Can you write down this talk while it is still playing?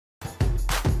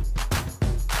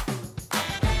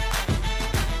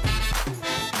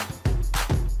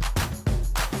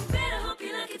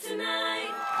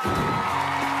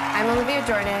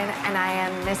Olivia Jordan, and I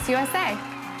am Miss USA.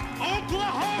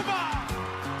 Oklahoma!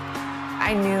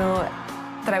 I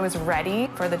knew that I was ready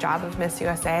for the job of Miss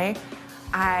USA.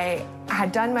 I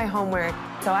had done my homework,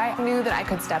 so I knew that I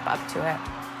could step up to it.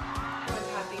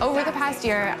 Over the past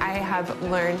year, I have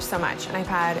learned so much, and I've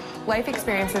had life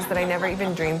experiences that I never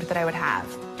even dreamed that I would have.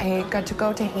 I got to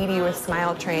go to Haiti with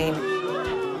Smile Train.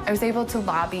 I was able to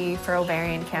lobby for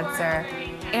ovarian cancer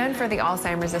and for the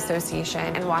Alzheimer's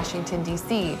Association in Washington,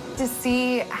 D.C. to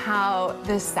see how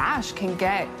this sash can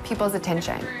get people's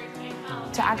attention.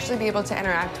 To actually be able to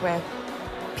interact with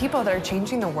people that are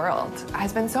changing the world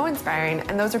has been so inspiring,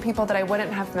 and those are people that I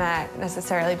wouldn't have met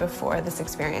necessarily before this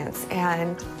experience,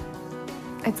 and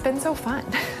it's been so fun.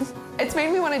 It's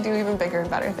made me want to do even bigger and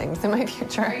better things in my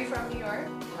future. Are you from New York?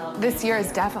 This year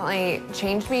has definitely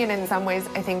changed me, and in some ways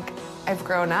I think I've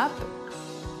grown up,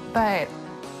 but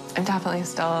I'm definitely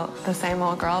still the same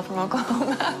old girl from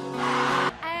Oklahoma.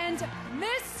 And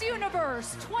Miss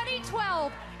Universe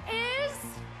 2012 is...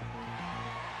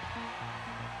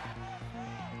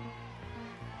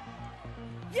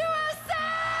 USA!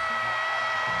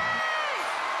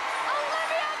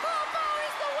 Olivia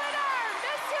is the winner!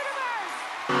 Miss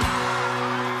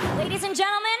Universe! Ladies and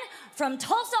gentlemen, from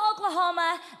Tulsa,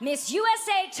 Oklahoma, Miss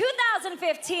USA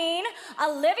 2015,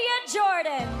 Olivia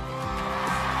Jordan.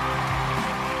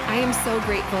 I am so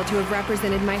grateful to have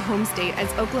represented my home state as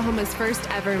Oklahoma's first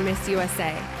ever Miss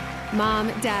USA.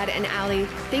 Mom, Dad, and Allie,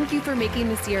 thank you for making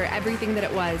this year everything that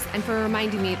it was, and for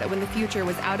reminding me that when the future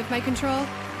was out of my control,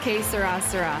 que sera,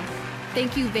 sera.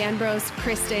 Thank you, Vanbros,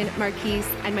 Kristen, Marquise,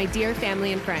 and my dear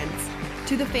family and friends.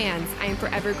 To the fans, I am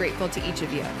forever grateful to each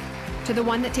of you. To the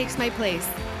one that takes my place,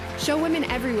 show women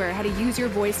everywhere how to use your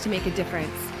voice to make a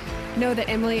difference. Know that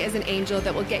Emily is an angel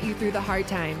that will get you through the hard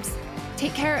times.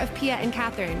 Take care of Pia and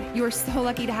Catherine. You are so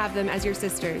lucky to have them as your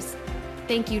sisters.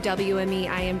 Thank you, WME,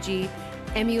 IMG,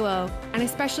 MUO, and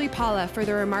especially Paula for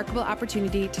the remarkable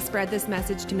opportunity to spread this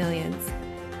message to millions.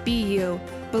 Be you,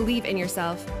 believe in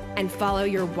yourself, and follow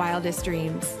your wildest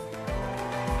dreams.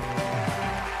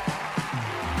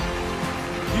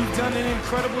 You've done an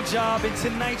incredible job, and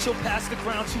tonight you'll pass the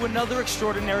crown to another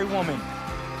extraordinary woman.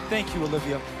 Thank you,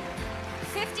 Olivia.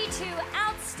 52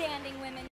 outstanding women.